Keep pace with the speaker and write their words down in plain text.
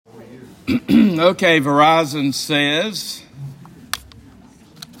Okay, Verizon says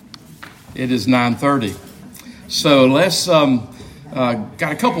it is 9:30. So let's, got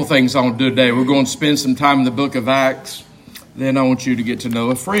a couple things I want to do today. We're going to spend some time in the book of Acts. Then I want you to get to know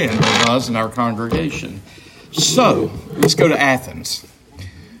a friend of us in our congregation. So let's go to Athens.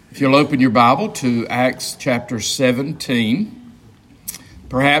 If you'll open your Bible to Acts chapter 17.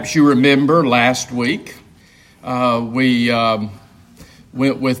 Perhaps you remember last week we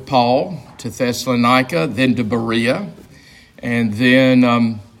went with Paul to Thessalonica, then to Berea, and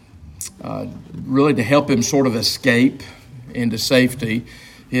then really to help him sort of escape into safety,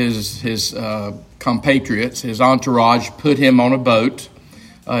 his compatriots, his entourage, put him on a boat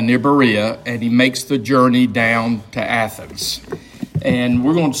near Berea, and he makes the journey down to Athens. And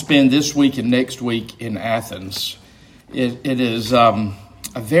we're going to spend this week and next week in Athens. It is a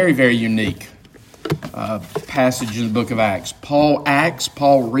very, very unique passage in the book of Acts.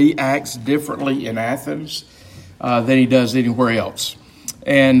 Paul reacts differently in Athens than he does anywhere else.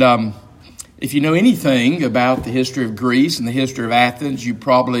 And if you know anything about the history of Greece and the history of Athens, you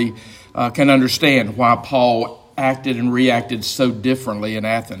probably can understand why Paul acted and reacted so differently in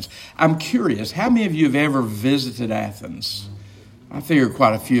Athens. I'm curious, how many of you have ever visited Athens? I figure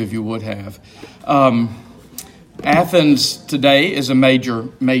quite a few of you would have. Athens today is a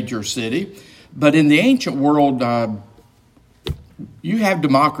major city. But in the ancient world, you have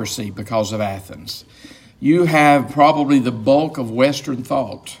democracy because of Athens. You have probably the bulk of Western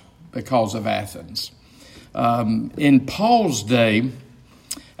thought because of Athens. In Paul's day,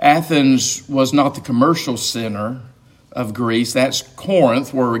 Athens was not the commercial center of Greece. That's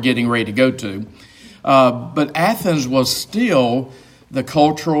Corinth, where we're getting ready to go to. But Athens was still the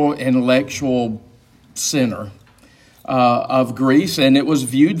cultural, intellectual center of Greece, and it was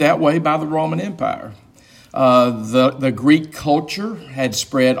viewed that way by the Roman Empire. The Greek culture had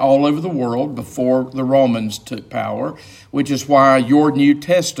spread all over the world before the Romans took power, which is why your New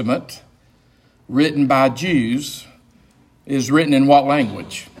Testament, written by Jews, is written in what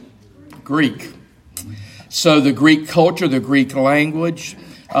language? Greek. So the Greek culture, the Greek language,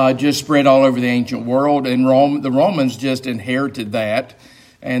 just spread all over the ancient world, and the Romans just inherited that.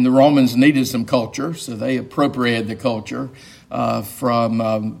 And the Romans needed some culture, so they appropriated the culture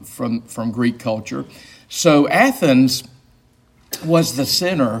from Greek culture. So Athens was the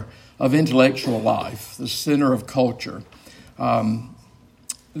center of intellectual life, the center of culture.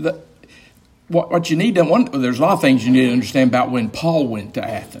 What you need to there's a lot of things you need to understand about when Paul went to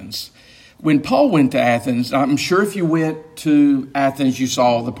Athens. When Paul went to Athens, I'm sure if you went to Athens, you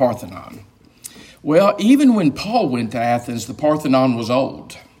saw the Parthenon. Well, even when Paul went to Athens, the Parthenon was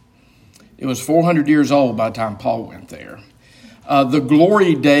old. It was 400 years old by the time Paul went there. The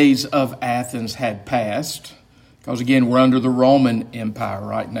glory days of Athens had passed, because again, we're under the Roman Empire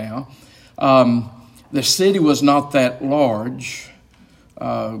right now. The city was not that large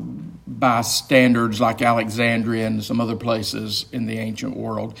by standards like Alexandria and some other places in the ancient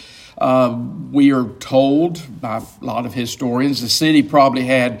world. We are told by a lot of historians the city probably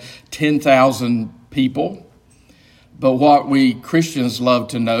had 10,000 people. But what we Christians love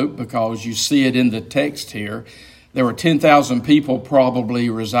to note, because you see it in the text here, there were 10,000 people probably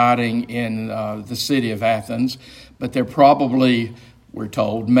residing in the city of Athens, but there probably, we're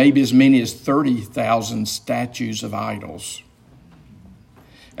told, maybe as many as 30,000 statues of idols.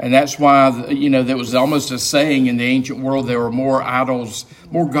 And that's why, there was almost a saying in the ancient world, there were more idols,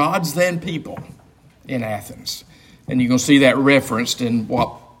 more gods than people in Athens. And you're going to see that referenced in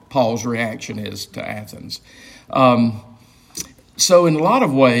what Paul's reaction is to Athens. So in a lot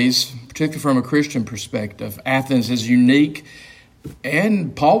of ways, particularly from a Christian perspective, Athens is unique.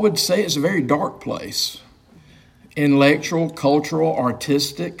 And Paul would say it's a very dark place. Intellectual, cultural,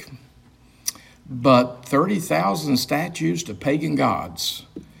 artistic. But 30,000 statues to pagan gods.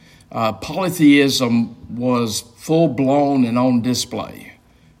 Polytheism was full-blown and on display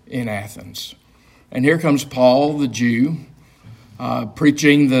in Athens. And here comes Paul, the Jew,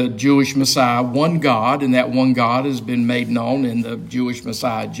 preaching the Jewish Messiah, one God, and that one God has been made known in the Jewish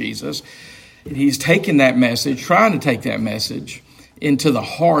Messiah, Jesus. And he's taken that message, trying to take that message into the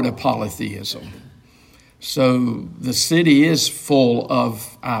heart of polytheism. So the city is full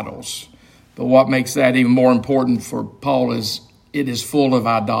of idols. But what makes that even more important for Paul is it is full of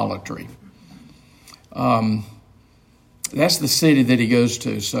idolatry. That's the city that he goes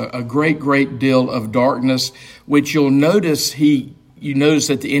to. So a great deal of darkness, which you notice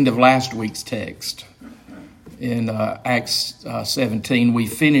at the end of last week's text in Acts 17. We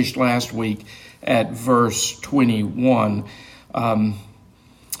finished last week at verse 21. Not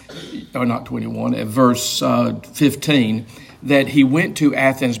 21, at verse 15. that he went to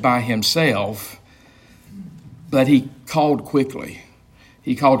Athens by himself, but he called quickly.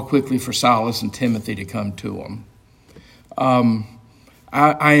 He called quickly for Silas and Timothy to come to him.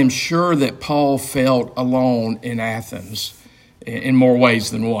 I am sure that Paul felt alone in Athens in more ways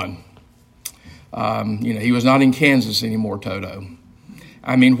than one. He was not in Kansas anymore, Toto.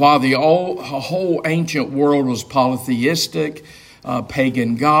 I mean, while the whole ancient world was polytheistic,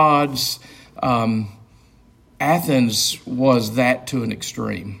 pagan gods, Athens was that to an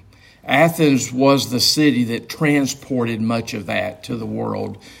extreme. Athens was the city that transported much of that to the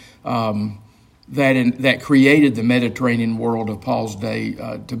world, that created the Mediterranean world of Paul's day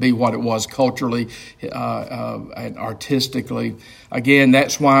to be what it was culturally and artistically. Again,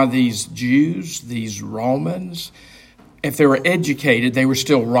 that's why these Jews, these Romans, if they were educated, they were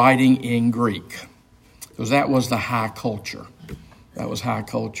still writing in Greek, because that was the high culture. That was high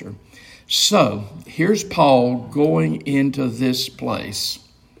culture. So here's Paul going into this place.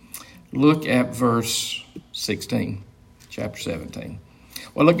 Look at verse 16, chapter 17.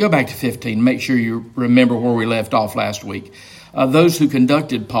 Well, look, go back to 15. Make sure you remember where we left off last week. Those who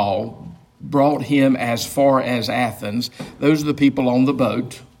conducted Paul brought him as far as Athens. Those are the people on the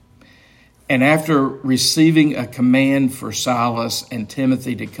boat. And after receiving a command for Silas and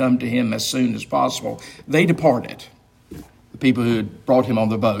Timothy to come to him as soon as possible, they departed, the people who had brought him on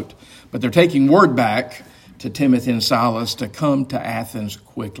the boat. But they're taking word back to Timothy and Silas to come to Athens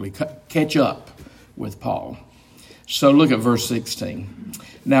quickly, catch up with Paul. So look at verse 16.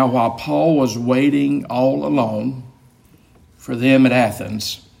 Now, while Paul was waiting all alone for them at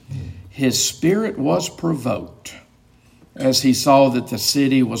Athens, his spirit was provoked as he saw that the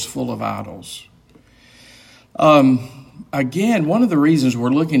city was full of idols. Again, one of the reasons we're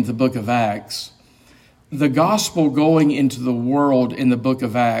looking at the book of Acts, the gospel going into the world in the book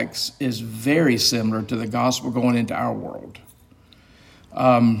of Acts is very similar to the gospel going into our world.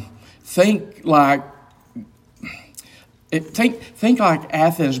 Think like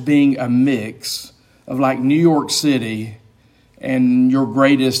Athens being a mix of like New York City and your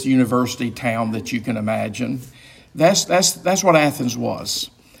greatest university town that you can imagine. That's what Athens was.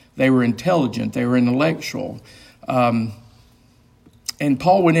 They were intelligent. They were intellectual. And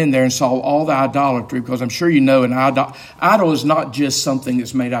Paul went in there and saw all the idolatry, because I'm sure you know an idol is not just something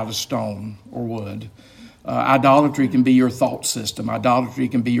that's made out of stone or wood. Idolatry can be your thought system. Idolatry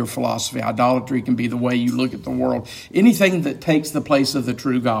can be your philosophy. Idolatry can be the way you look at the world. Anything that takes the place of the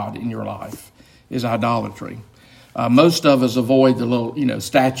true God in your life is idolatry. Most of us avoid the little,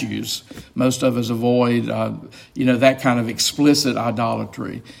 statues. Most of us avoid, that kind of explicit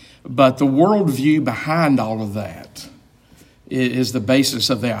idolatry. But the worldview behind all of that is the basis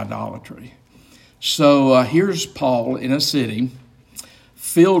of the idolatry. So here's Paul in a city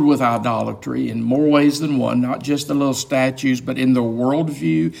filled with idolatry in more ways than one, not just the little statues, but in their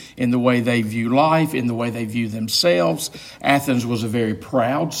worldview, in the way they view life, in the way they view themselves. Athens was a very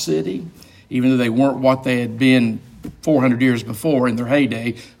proud city. Even though they weren't what they had been 400 years before in their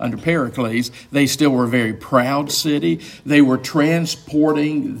heyday under Pericles, they still were a very proud city. They were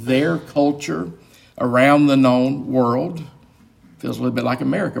transporting their culture around the known world. Feels a little bit like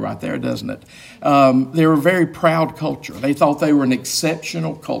America right there, doesn't it? They were a very proud culture. They thought they were an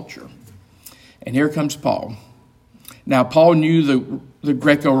exceptional culture. And here comes Paul. Now, Paul knew the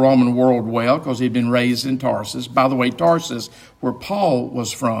Greco-Roman world well because he'd been raised in Tarsus. By the way, Tarsus, where Paul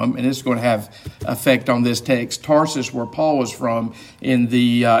was from, and it's going to have effect on this text, Tarsus, where Paul was from in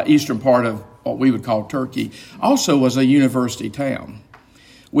the eastern part of what we would call Turkey, also was a university town,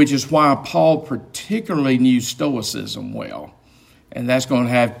 which is why Paul particularly knew Stoicism well. And that's going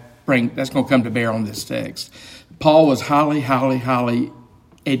to come to bear on this text. Paul was highly, highly, highly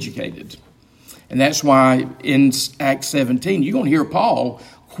educated. And that's why in Acts 17, you're going to hear Paul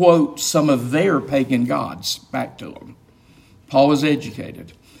quote some of their pagan gods back to them. Paul was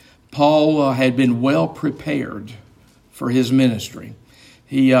educated. Paul had been well prepared for his ministry.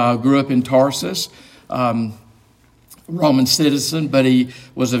 He grew up in Tarsus, Roman citizen, but he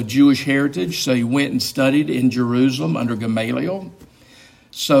was of Jewish heritage, so he went and studied in Jerusalem under Gamaliel.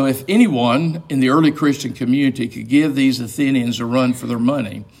 So if anyone in the early Christian community could give these Athenians a run for their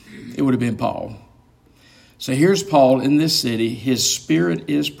money, it would have been Paul. So here's Paul in this city. His spirit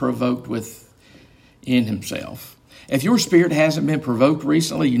is provoked within himself. If your spirit hasn't been provoked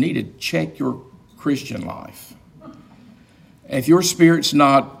recently, you need to check your Christian life. If your spirit's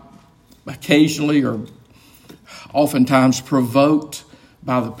not occasionally or oftentimes provoked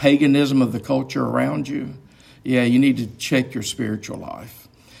by the paganism of the culture around you, you need to check your spiritual life.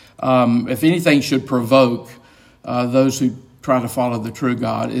 If anything should provoke those who try to follow the true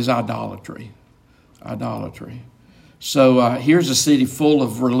God is idolatry. Idolatry. So here's a city full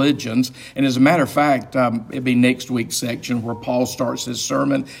of religions. And as a matter of fact, it'll be next week's section where Paul starts his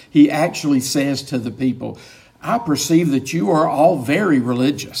sermon. He actually says to the people, I perceive that you are all very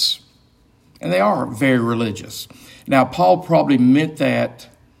religious. And they are very religious. Now, Paul probably meant that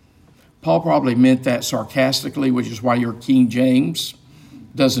sarcastically, which is why your King James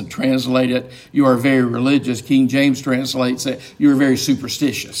doesn't translate it, you are very religious. King James translates it, you're very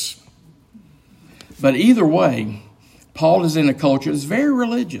superstitious. But either way, Paul is in a culture that's very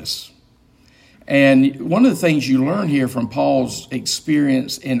religious. And one of the things you learn here from Paul's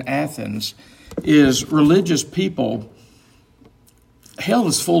experience in Athens is religious people, hell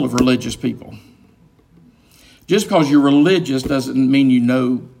is full of religious people. Just because you're religious doesn't mean you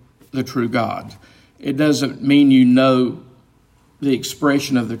know the true God. It doesn't mean you know the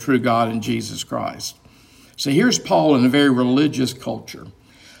expression of the true God in Jesus Christ. So here's Paul in a very religious culture.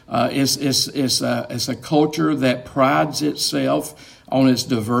 It's a culture that prides itself on its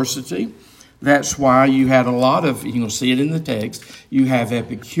diversity. That's why you had a lot of, you'll see it in the text, you have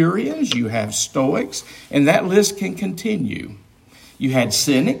Epicureans, you have Stoics, and that list can continue. You had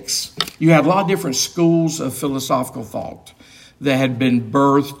Cynics. You had a lot of different schools of philosophical thought that had been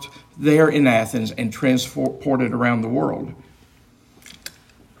birthed there in Athens and transported around the world.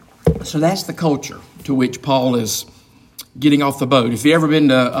 So that's the culture to which Paul is getting off the boat. If you've ever been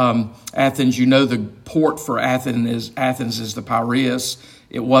to Athens, you know the port for Athens is the Piraeus.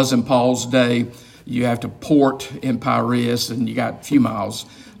 It was in Paul's day. You have to port in Piraeus, and you got a few miles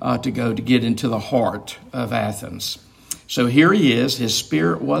to go to get into the heart of Athens. So here he is. His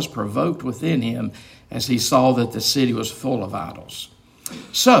spirit was provoked within him as he saw that the city was full of idols.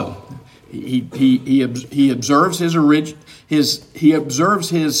 So he observes he observes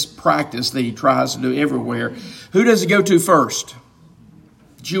his practice that he tries to do everywhere. Who does he go to first?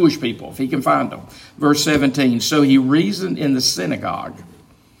 Jewish people, if he can find them. Verse 17, so he reasoned in the synagogue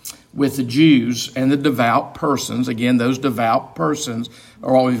with the Jews and the devout persons. Again, those devout persons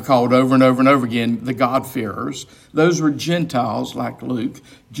are what we've called over and over and over again the God-fearers. Those were Gentiles, like Luke,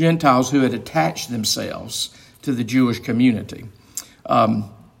 Gentiles who had attached themselves to the Jewish community.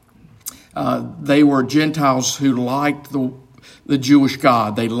 They were Gentiles who liked the Jewish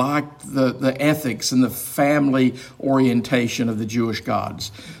God. They liked the ethics and the family orientation of the Jewish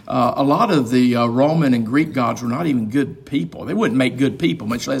gods. A lot of the Roman and Greek gods were not even good people. They wouldn't make good people,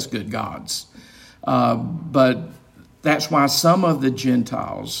 much less good gods. But that's why some of the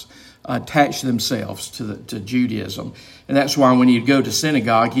Gentiles attached themselves to Judaism. And that's why when you'd go to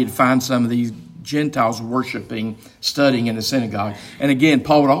synagogue, you'd find some of these Gentiles worshiping, studying in the synagogue. And again,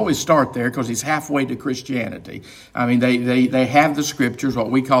 Paul would always start there because he's halfway to Christianity. I mean, they have the scriptures, what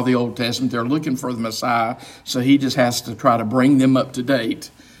we call the Old Testament. They're looking for the Messiah. So he just has to try to bring them up to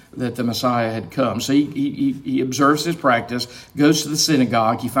date that the Messiah had come. So he observes his practice, goes to the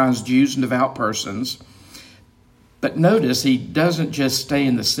synagogue. He finds Jews and devout persons. But notice he doesn't just stay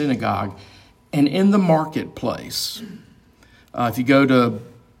in the synagogue and in the marketplace. If you go to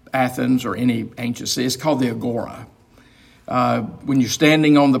Athens or any ancient city, it's called the Agora. When you're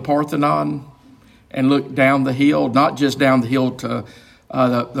standing on the Parthenon and look down the hill, not just down the hill to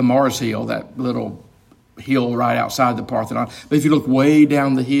the Mars Hill, that little hill right outside the Parthenon, but if you look way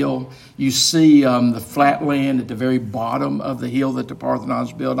down the hill, you see the flat land at the very bottom of the hill that the Parthenon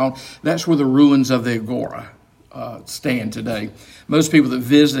is built on. That's where the ruins of the Agora stand today. Most people that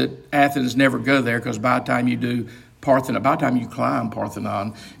visit Athens never go there because by the time you do Parthenon, by the time you climb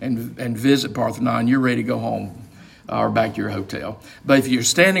Parthenon and visit Parthenon, you're ready to go home or back to your hotel. But if you're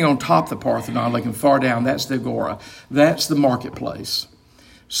standing on top of the Parthenon, looking far down, that's the Agora. That's the marketplace.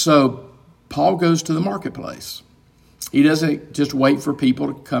 So Paul goes to the marketplace. He doesn't just wait for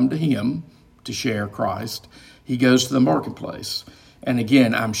people to come to him to share Christ. He goes to the marketplace. And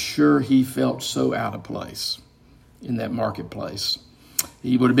again, I'm sure he felt so out of place in that marketplace.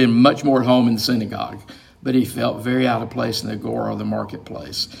 He would have been much more at home in the synagogue, but he felt very out of place in the Agora, the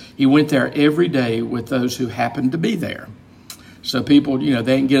marketplace. He went there every day with those who happened to be there. So people,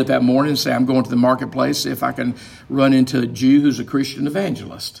 they can get up that morning and say, I'm going to the marketplace, see if I can run into a Jew who's a Christian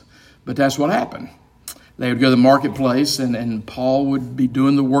evangelist. But that's what happened. They would go to the marketplace, and Paul would be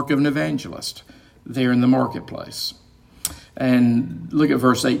doing the work of an evangelist there in the marketplace. And look at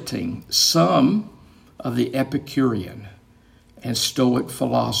verse 18. Some of the Epicurean and Stoic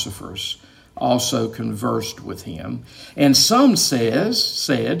philosophers also conversed with him. And some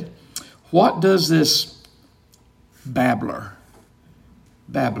said, what does this babbler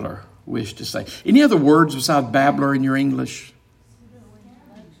wish to say? Any other words besides babbler in your English?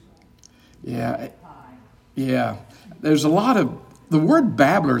 Yeah. There's a lot of, the word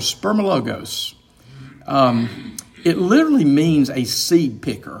babbler is spermologos. It literally means a seed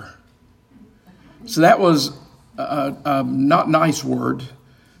picker. So that was a not nice word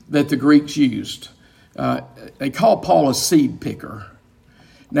that the Greeks used. They called Paul a seed picker.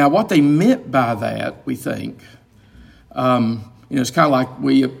 Now, what they meant by that, we think, it's kind of like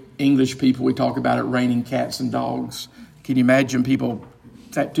we English people, we talk about it raining cats and dogs. Can you imagine people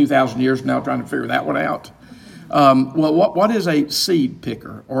 2,000 years now trying to figure that one out? Well, what is a seed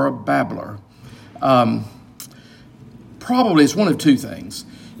picker or a babbler? Probably it's one of two things.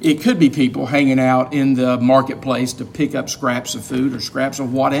 It could be people hanging out in the marketplace to pick up scraps of food or scraps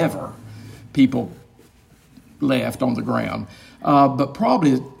of whatever people left on the ground. But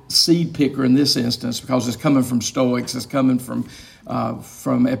probably a seed picker in this instance, because it's coming from Stoics, it's coming from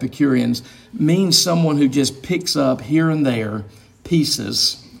Epicureans, means someone who just picks up here and there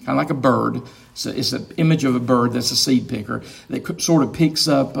pieces, kind of like a bird. So it's an image of a bird that's a seed picker that sort of picks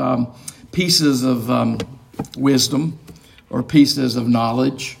up pieces of wisdom or pieces of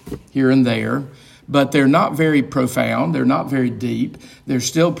knowledge here and there. But they're not very profound. They're not very deep. They're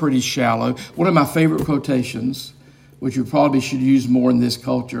still pretty shallow. One of my favorite quotations, which you probably should use more in this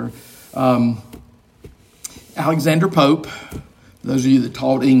culture, Alexander Pope, those of you that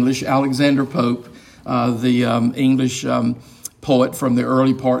taught English, Alexander Pope, the English poet from the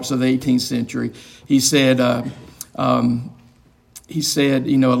early parts of the 18th century, he said, a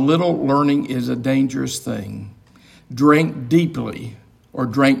little learning is a dangerous thing. Drink deeply or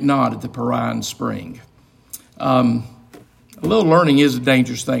drink not at the Parian spring. A little learning is a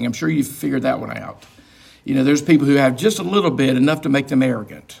dangerous thing. I'm sure you've figured that one out. There's people who have just a little bit, enough to make them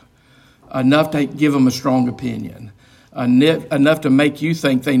arrogant, enough to give them a strong opinion, enough to make you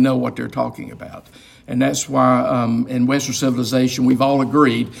think they know what they're talking about. And that's why in Western civilization, we've all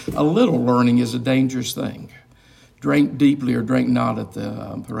agreed a little learning is a dangerous thing. Drink deeply or drink not at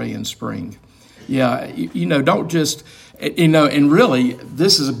the Parian spring. Yeah, don't just, and really,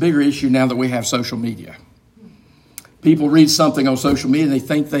 this is a bigger issue now that we have social media. People read something on social media and they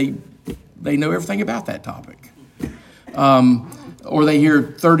think they know everything about that topic. Or they hear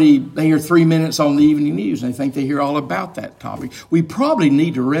 3 minutes on the evening news and they think they hear all about that topic. We probably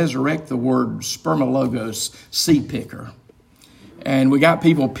need to resurrect the word spermologos, seed picker. And we got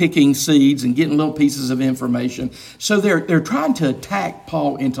people picking seeds and getting little pieces of information. So they're trying to attack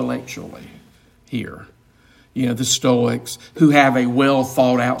Paul intellectually here. The Stoics, who have a well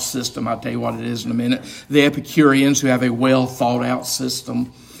thought out system. I'll tell you what it is in a minute. The Epicureans, who have a well thought out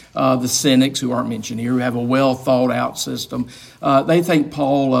system. The Cynics, who aren't mentioned here, who have a well thought out system. They think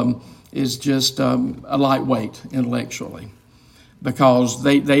Paul is just a lightweight intellectually, because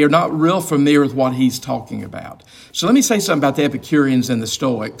they are not real familiar with what he's talking about. So let me say something about the Epicureans and the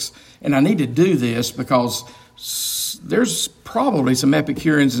Stoics. And I need to do this because there's probably some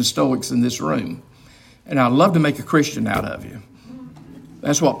Epicureans and Stoics in this room. And I'd love to make a Christian out of you.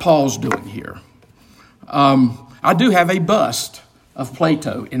 That's what Paul's doing here. I do have a bust of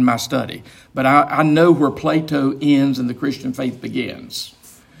Plato in my study, but I know where Plato ends and the Christian faith begins.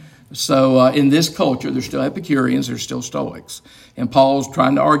 So in this culture, there's still Epicureans, there's still Stoics. And Paul's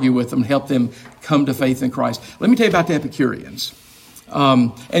trying to argue with them, help them come to faith in Christ. Let me tell you about the Epicureans.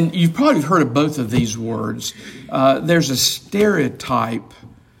 And you've probably heard of both of these words. There's a stereotype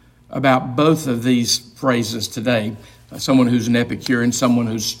about both of these phrases today. Someone who's an Epicurean, someone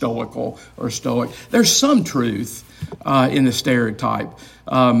who's stoical or stoic. There's some truth in the stereotype,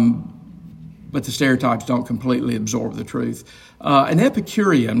 but the stereotypes don't completely absorb the truth. An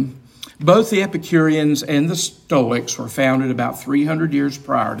Epicurean, both the Epicureans and the Stoics were founded about 300 years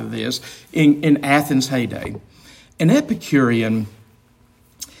prior to this in Athens' heyday. An Epicurean,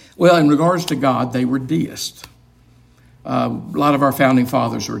 well, in regards to God, they were deists. A lot of our founding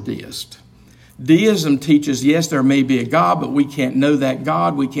fathers were deists. Deism teaches, yes, there may be a God, but we can't know that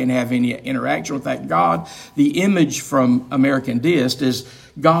God. We can't have any interaction with that God. The image from American deist is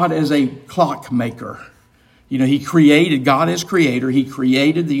God as a clockmaker. God is creator. He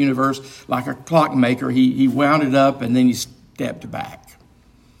created the universe like a clockmaker. He wound it up and then he stepped back.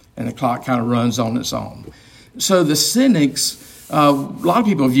 And the clock kind of runs on its own. So the Cynics, a lot of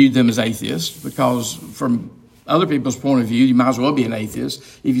people viewed them as atheists because from other people's point of view, you might as well be an atheist.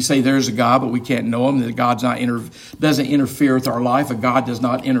 If you say there's a God, but we can't know him, that God's doesn't interfere with our life, a God does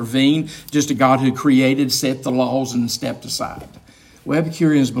not intervene, just a God who created, set the laws, and stepped aside. Well,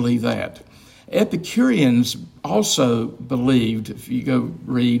 Epicureans believe that. Epicureans also believed, if you go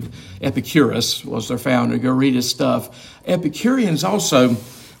read, Epicurus was their founder, go read his stuff. Epicureans also,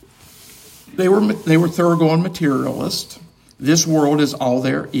 they were thoroughgoing materialists. This world is all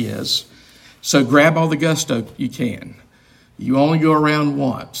there is. So grab all the gusto you can. You only go around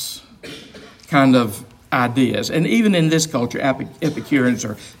once. Kind of ideas. And even in this culture, Epicureans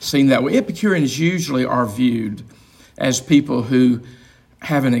are seen that way. Epicureans usually are viewed as people who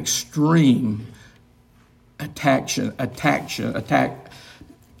have an extreme attention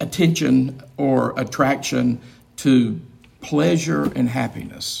or attraction to pleasure and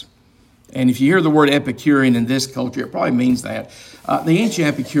happiness. And if you hear the word Epicurean in this culture, it probably means that. The ancient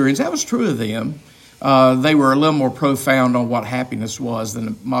Epicureans, that was true of them. They were a little more profound on what happiness was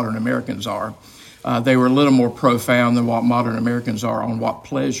than modern Americans are. They were a little more profound than what modern Americans are on what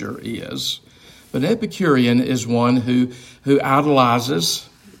pleasure is. But an Epicurean is one who idolizes,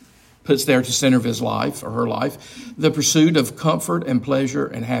 puts there to center of his life or her life, the pursuit of comfort and pleasure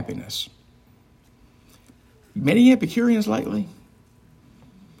and happiness. Many Epicureans lately,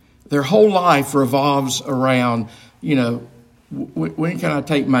 their whole life revolves around, when can I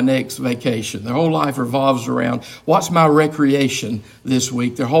take my next vacation? Their whole life revolves around, what's my recreation this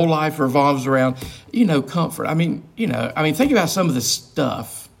week? Their whole life revolves around, comfort. I mean, think about some of the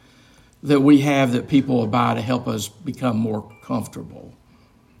stuff that we have that people will buy to help us become more comfortable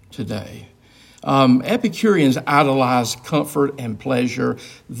today. Epicureans idolize comfort and pleasure.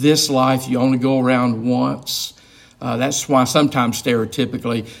 This life, you only go around once. That's why sometimes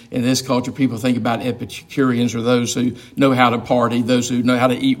stereotypically in this culture, people think about Epicureans are those who know how to party, those who know how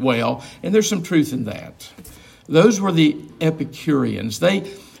to eat well. And there's some truth in that. Those were the Epicureans.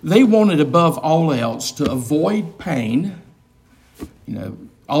 They wanted above all else to avoid pain.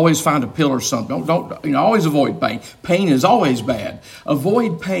 Always find a pill or something. Don't always avoid pain. Pain is always bad.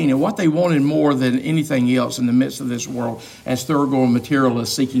 Avoid pain. And what they wanted more than anything else in the midst of this world, as thoroughgoing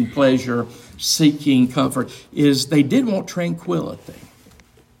materialists seeking pleasure, seeking comfort, is they did want tranquility.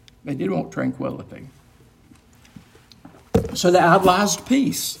 They did want tranquility. So they idolized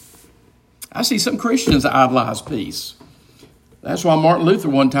peace. I see some Christians that idolize peace. That's why Martin Luther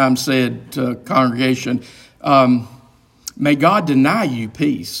one time said to a congregation, may God deny you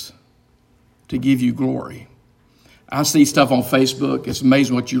peace to give you glory. I see stuff on Facebook. It's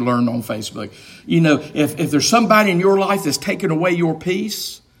amazing what you learn on Facebook. If there's somebody in your life that's taking away your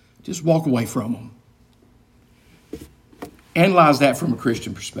peace, just walk away from them. Analyze that from a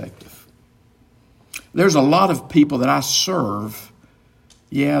Christian perspective. There's a lot of people that I serve,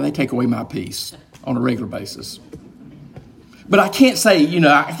 they take away my peace on a regular basis. But I can't say,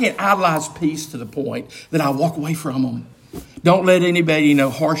 I can't idolize peace to the point that I walk away from them. Don't let anybody,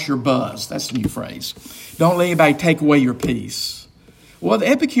 harsh your buzz. That's the new phrase. Don't let anybody take away your peace. Well, the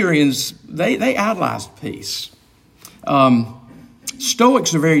Epicureans, they idolized peace.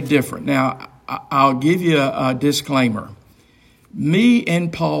 Stoics are very different. Now, I'll give you a disclaimer. Me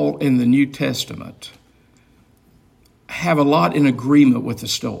and Paul in the New Testament have a lot in agreement with the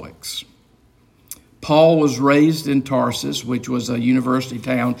Stoics. Paul was raised in Tarsus, which was a university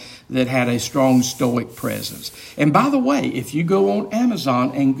town that had a strong Stoic presence. And by the way, if you go on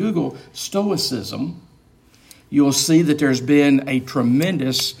Amazon and Google Stoicism, you'll see that there's been a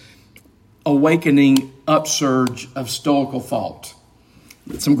tremendous awakening upsurge of Stoical thought.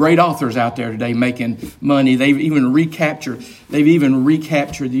 Some great authors out there today making money. They've even recaptured the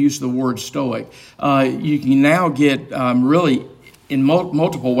use of the word Stoic. You can now get really in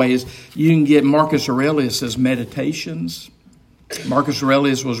multiple ways. You can get Marcus Aurelius' Meditations. Marcus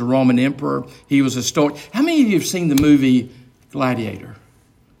Aurelius was a Roman emperor. He was a Stoic. How many of you have seen the movie Gladiator?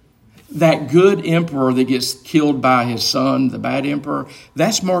 That good emperor that gets killed by his son, the bad emperor,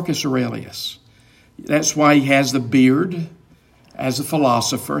 that's Marcus Aurelius. That's why he has the beard as a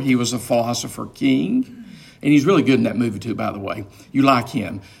philosopher. He was a philosopher king. And he's really good in that movie too, by the way. You like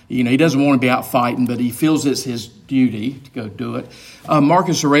him. He doesn't want to be out fighting, but he feels it's his duty to go do it.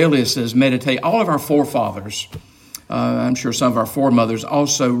 Marcus Aurelius says, meditate. All of our forefathers, I'm sure some of our foremothers,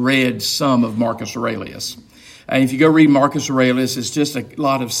 also read some of Marcus Aurelius. And if you go read Marcus Aurelius, it's just a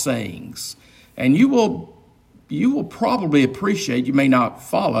lot of sayings. And you will probably appreciate, you may not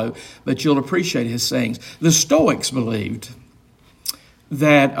follow, but you'll appreciate his sayings. The Stoics believed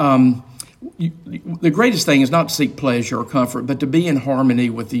that the greatest thing is not to seek pleasure or comfort, but to be in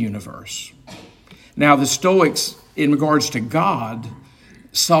harmony with the universe. Now, the Stoics, in regards to God,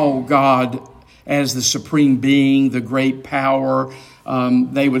 saw God as the supreme being, the great power.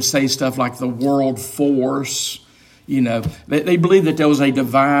 They would say stuff like the world force. They believed that there was a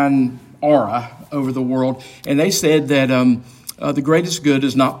divine aura over the world. And they said that the greatest good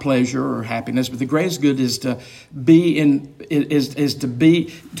is not pleasure or happiness, but the greatest good is to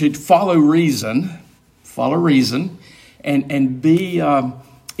follow reason, and be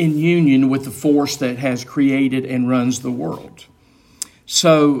in union with the force that has created and runs the world.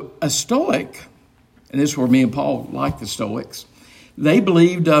 So a Stoic, and this is where me and Paul like the Stoics, They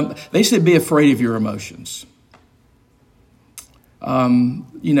believed, they said, be afraid of your emotions.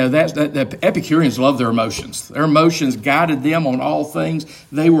 The Epicureans loved their emotions. Their emotions guided them on all things.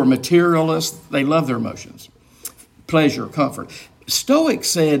 They were materialists. They loved their emotions. Pleasure, comfort. Stoics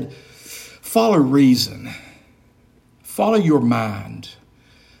said, follow reason. Follow your mind.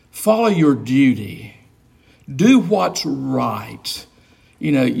 Follow your duty. Do what's right.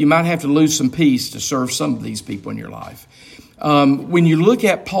 You might have to lose some peace to serve some of these people in your life. When you look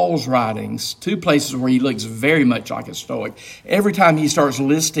at Paul's writings, two places where he looks very much like a Stoic, every time he starts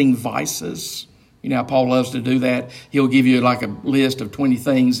listing vices, how Paul loves to do that, he'll give you like a list of 20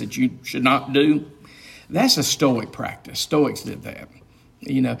 things that you should not do. That's a Stoic practice. Stoics did that.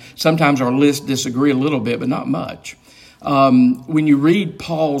 Sometimes our lists disagree a little bit, but not much. When you read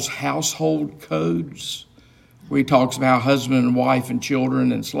Paul's household codes, where he talks about husband and wife and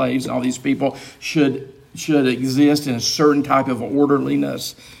children and slaves and all these people should exist in a certain type of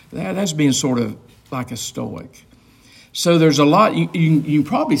orderliness, that's being sort of like a Stoic. So there's a lot, you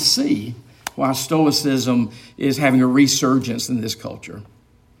probably see why Stoicism is having a resurgence in this culture.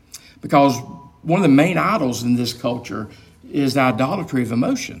 Because one of the main idols in this culture is the idolatry of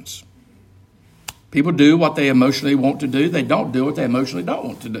emotions. People do what they emotionally want to do. They don't do what they emotionally don't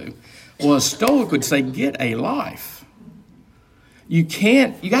want to do. Well, a Stoic would say, get a life. You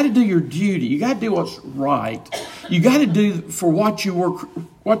got to do your duty. You got to do what's right. You got to do for what you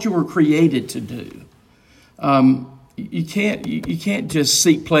were created to do. You can't just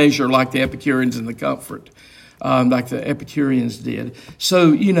seek pleasure like the Epicureans and the comfort, like the Epicureans did.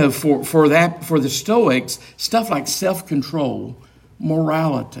 So, for the Stoics, stuff like self-control,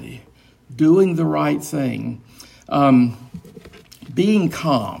 morality, doing the right thing, being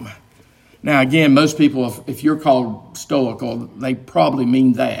calm. Now, again, most people, if you're called stoical, they probably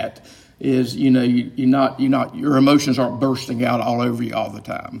mean that is, your emotions aren't bursting out all over you all the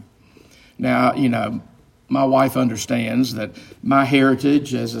time. Now, my wife understands that my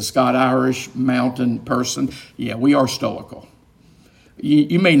heritage as a Scot-Irish mountain person, we are stoical.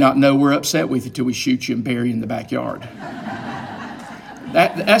 You may not know we're upset with you till we shoot you and bury you in the backyard.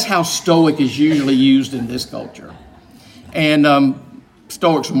 That's how stoic is usually used in this culture. And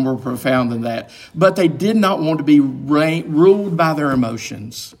Stoics were more profound than that. But they did not want to be ruled by their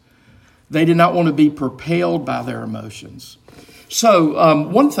emotions. They did not want to be propelled by their emotions. So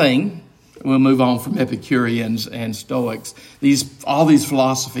one thing, we'll move on from Epicureans and Stoics, all these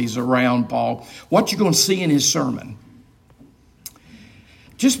philosophies around Paul, what you're going to see in his sermon.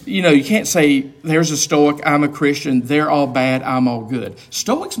 Just, you can't say, there's a Stoic, I'm a Christian, they're all bad, I'm all good.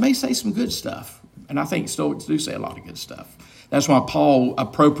 Stoics may say some good stuff. And I think Stoics do say a lot of good stuff. That's why Paul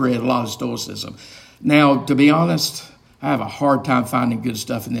appropriated a lot of Stoicism. Now, to be honest, I have a hard time finding good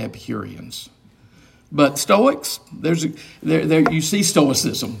stuff in the Epicureans. But Stoics, you see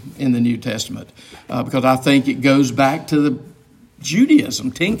Stoicism in the New Testament because I think it goes back to the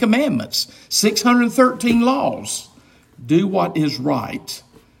Judaism, 10 Commandments, 613 laws. Do what is right,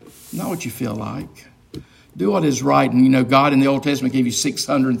 not what you feel like. Do what is right. And, God in the Old Testament gave you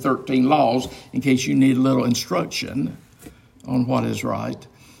 613 laws in case you need a little instruction on what is right.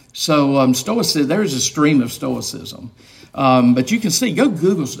 So Stoicism, there's a stream of Stoicism. But you can see, go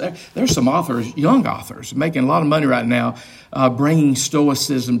Google. There's some authors, young authors, making a lot of money right now, bringing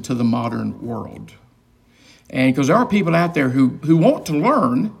Stoicism to the modern world. And because there are people out there who want to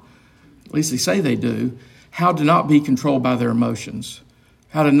learn, at least they say they do, how to not be controlled by their emotions,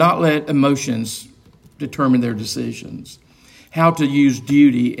 how to not let emotions determine their decisions, how to use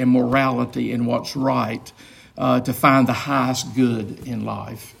duty and morality and what's right to find the highest good in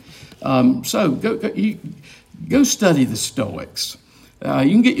life. So go study the Stoics.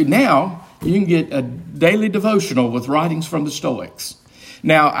 You can get a daily devotional with writings from the Stoics.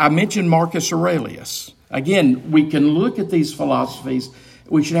 Now, I mentioned Marcus Aurelius. Again, we can look at these philosophies.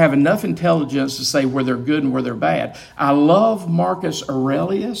 We should have enough intelligence to say where they're good and where they're bad. I love Marcus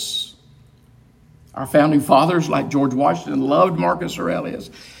Aurelius. Our founding fathers, like George Washington, loved Marcus Aurelius.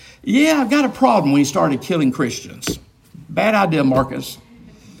 Yeah, I've got a problem when he started killing Christians. Bad idea, Marcus.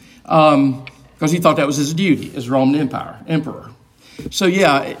 Because he thought that was his duty as Roman emperor. So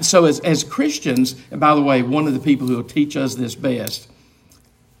as Christians, and by the way, one of the people who will teach us this best,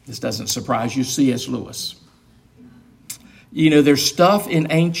 this doesn't surprise you, C.S. Lewis. There's stuff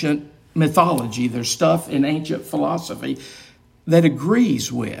in ancient mythology, there's stuff in ancient philosophy that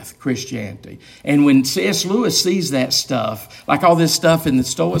agrees with Christianity. And when C.S. Lewis sees that stuff, like all this stuff in the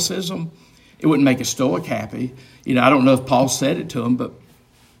Stoicism, it wouldn't make a Stoic happy. I don't know if Paul said it to him, but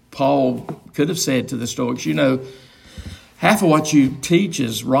Paul could have said to the Stoics, half of what you teach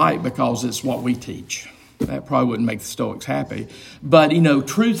is right because it's what we teach. That probably wouldn't make the Stoics happy. But,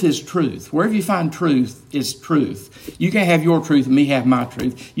 truth is truth. Wherever you find truth is truth. You can have your truth and me have my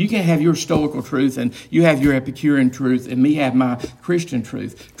truth. You can have your Stoical truth and you have your Epicurean truth and me have my Christian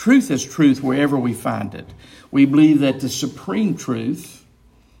truth. Truth is truth wherever we find it. We believe that the supreme truth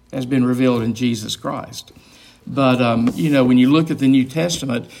has been revealed in Jesus Christ. But, when you look at the New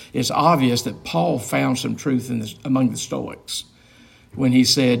Testament, it's obvious that Paul found some truth among the Stoics when he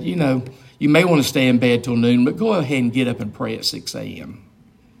said, you may want to stay in bed till noon, but go ahead and get up and pray at 6 a.m.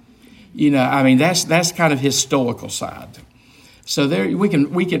 That's kind of his stoical side. So there we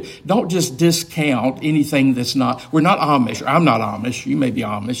can don't just discount anything that's not. We're not Amish. I'm not Amish. You may be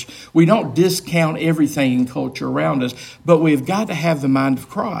Amish. We don't discount everything in culture around us, but we've got to have the mind of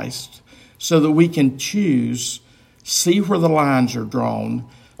Christ so that we can choose, see where the lines are drawn,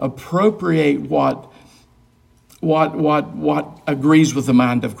 appropriate what agrees with the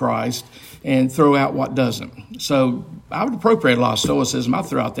mind of Christ, and throw out what doesn't. So I would appropriate a lot of Stoicism. I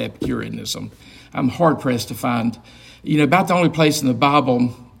throw out the Epicureanism. I'm hard-pressed to find, about the only place in the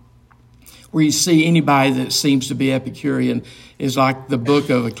Bible where you see anybody that seems to be Epicurean is like the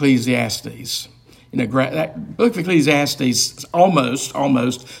book of Ecclesiastes. That book of Ecclesiastes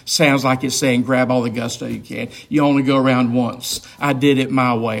almost sounds like it's saying, grab all the gusto you can. You only go around once. I did it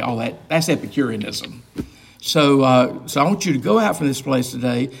my way. All that's Epicureanism. So I want you to go out from this place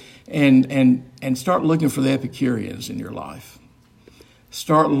today and start looking for the Epicureans in your life.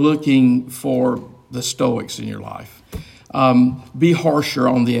 Start looking for the Stoics in your life. Be harsher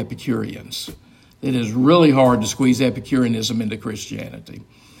on the Epicureans. It is really hard to squeeze Epicureanism into Christianity.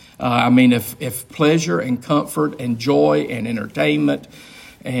 If pleasure and comfort and joy and entertainment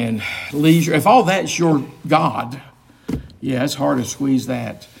and leisure, if all that's your God, it's hard to squeeze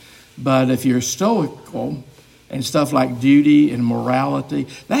that. But if you're stoical and stuff like duty and morality,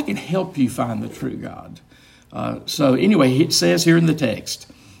 that can help you find the true God. So anyway, it says here in the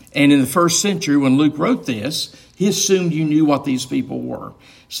text, and in the first century when Luke wrote this, he assumed you knew what these people were.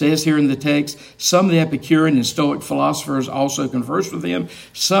 It says here in the text, some of the Epicurean and Stoic philosophers also conversed with him.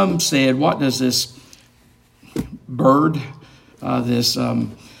 Some said, what does this bird, this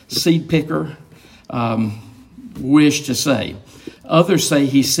seed picker, wish to say? Others say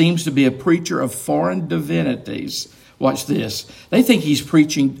he seems to be a preacher of foreign divinities. Watch this. They think he's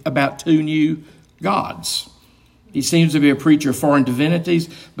preaching about two new gods. He seems to be a preacher of foreign divinities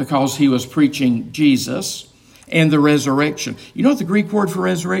because he was preaching Jesus and the resurrection. You know what the Greek word for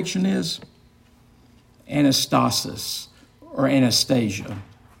resurrection is? Anastasis or Anastasia.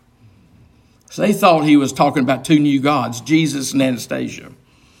 So they thought he was talking about two new gods, Jesus and Anastasia.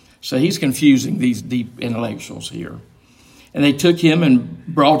 So he's confusing these deep intellectuals here. And they took him and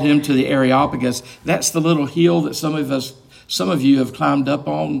brought him to the Areopagus. That's the little hill that some of you have climbed up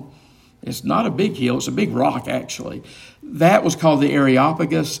on. It's not a big hill. It's a big rock, actually. That was called the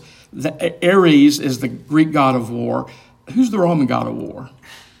Areopagus. The Ares is the Greek god of war. Who's the Roman god of war?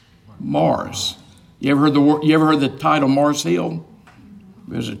 Mars. You ever heard the title Mars Hill?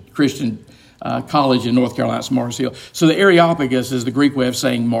 There's a Christian college in North Carolina, it's Mars Hill. So the Areopagus is the Greek way of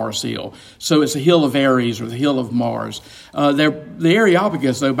saying Mars Hill. So it's the hill of Ares or the hill of Mars. The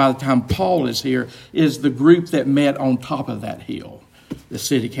Areopagus, though, by the time Paul is here, is the group that met on top of that hill, the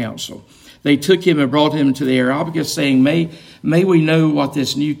city council. They took him and brought him to the Areopagus, saying, May we know what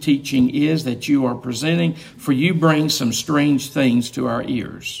this new teaching is that you are presenting, for you bring some strange things to our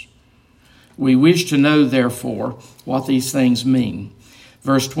ears. We wish to know, therefore, what these things mean.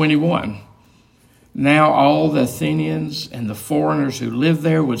 Verse 21. Now all the Athenians and the foreigners who lived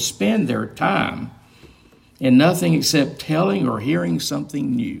there would spend their time in nothing except telling or hearing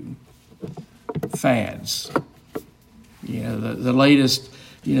something new. Fads. The latest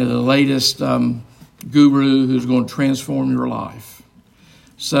guru who's going to transform your life.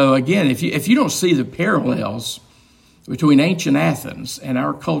 So again, if you don't see the parallels between ancient Athens and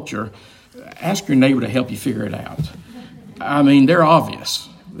our culture, ask your neighbor to help you figure it out. They're obvious.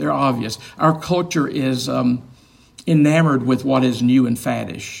 They're obvious. Our culture is enamored with what is new and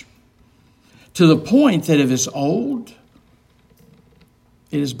faddish, to the point that if it's old,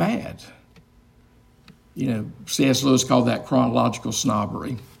 it is bad. C.S. Lewis called that chronological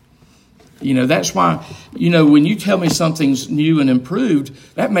snobbery. That's why, when you tell me something's new and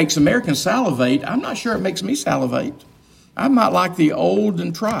improved, that makes Americans salivate. I'm not sure it makes me salivate. I might like the old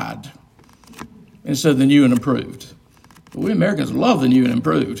and tried instead of the new and improved. But we Americans love the new and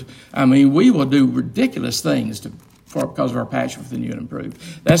improved. We will do ridiculous things because of our passion for the new and improved.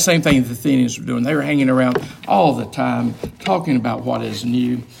 That same thing the Athenians were doing. They were hanging around all the time talking about what is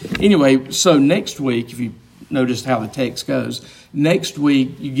new. Anyway, so next week, if you noticed how the text goes. Next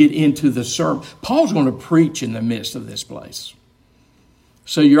week, you get into the sermon. Paul's going to preach in the midst of this place.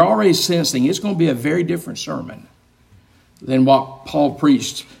 So you're already sensing it's going to be a very different sermon than what Paul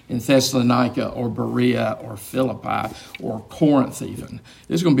preached in Thessalonica or Berea or Philippi or Corinth even.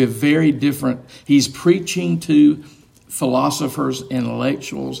 This is going to be a very different. He's preaching to philosophers,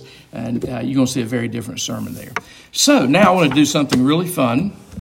 intellectuals, and you're going to see a very different sermon there. So now I want to do something really fun.